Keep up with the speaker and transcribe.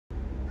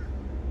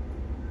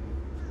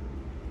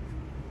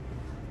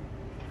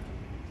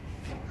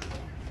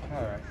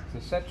To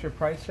set your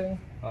pricing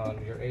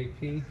on your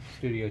AP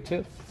Studio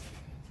 2,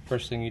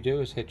 first thing you do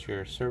is hit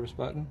your service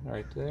button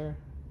right there.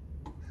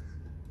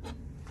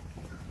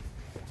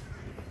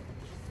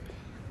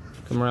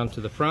 Come around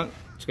to the front.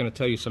 It's going to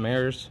tell you some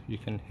errors. You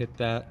can hit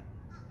that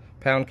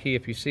pound key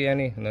if you see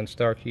any, and then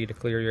star key to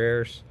clear your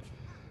errors.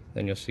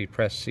 Then you'll see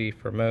press C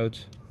for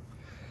modes.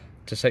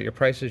 To set your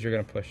prices, you're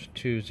going to push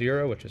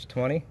 20, which is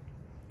 20.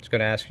 It's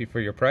going to ask you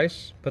for your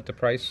price. Put the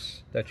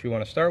price that you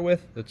want to start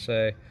with. Let's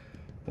say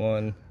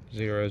 100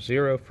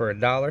 for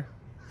 $1.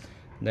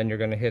 Then you're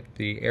going to hit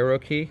the arrow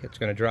key. It's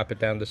going to drop it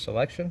down to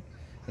selection.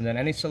 And then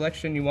any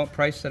selection you want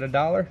priced at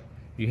 $1,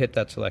 you hit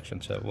that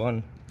selection. So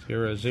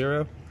 100 is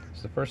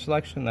the first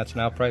selection. That's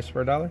now priced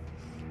for $1.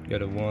 Go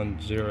to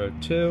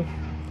 102,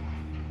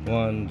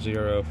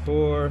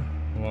 104,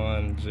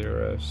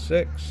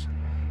 106.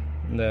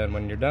 And then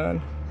when you're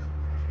done,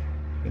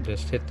 you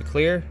just hit the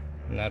clear,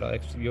 and that'll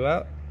exit you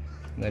out.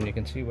 And then you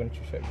can see once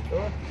you shut your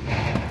door,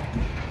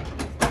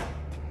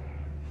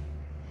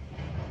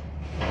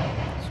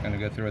 it's going to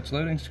go through its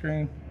loading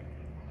screen.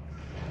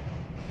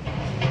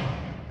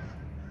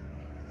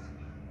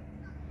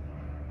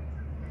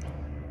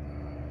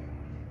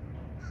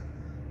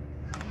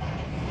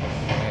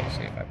 Okay,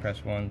 see if I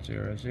press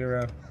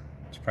 100,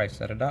 it's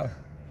priced at $1.